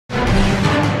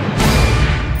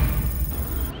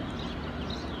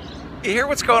You hear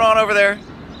what's going on over there?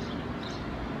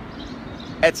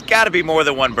 It's got to be more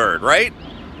than one bird, right?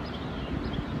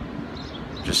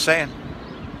 Just saying.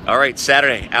 All right,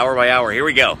 Saturday, hour by hour. Here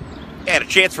we go. And a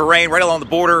chance for rain right along the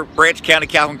border, Branch County,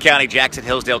 Calhoun County, Jackson,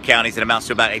 Hillsdale counties. It amounts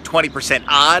to about a 20%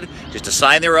 odd, just a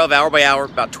sign thereof, hour by hour,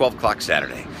 about 12 o'clock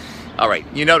Saturday. All right,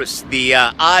 you notice the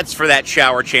odds for that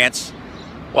shower chance,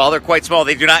 while they're quite small,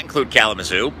 they do not include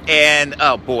Kalamazoo. And,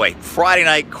 oh boy, Friday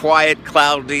night, quiet,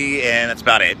 cloudy, and that's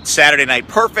about it. Saturday night,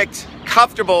 perfect,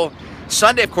 comfortable.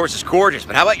 Sunday, of course, is gorgeous,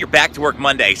 but how about your back-to-work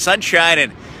Monday? Sunshine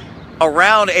and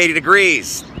around 80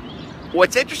 degrees.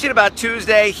 What's interesting about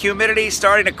Tuesday, humidity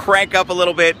starting to crank up a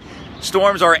little bit.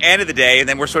 Storms are end of the day, and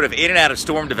then we're sort of in and out of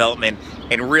storm development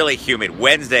and really humid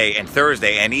Wednesday and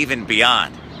Thursday and even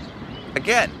beyond.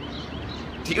 Again,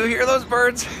 do you hear those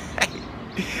birds?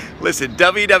 Listen,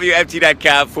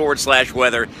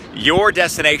 WWMT.com/weather, your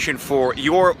destination for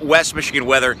your West Michigan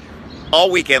weather all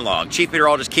weekend long. Chief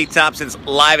Meteorologist Keith Thompson's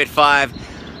live at 5.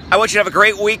 I want you to have a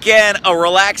great weekend, a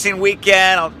relaxing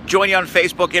weekend. I'll join you on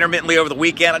Facebook intermittently over the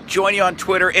weekend. I'll join you on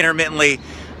Twitter intermittently.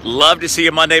 Love to see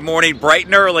you Monday morning, bright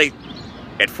and early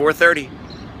at 4:30.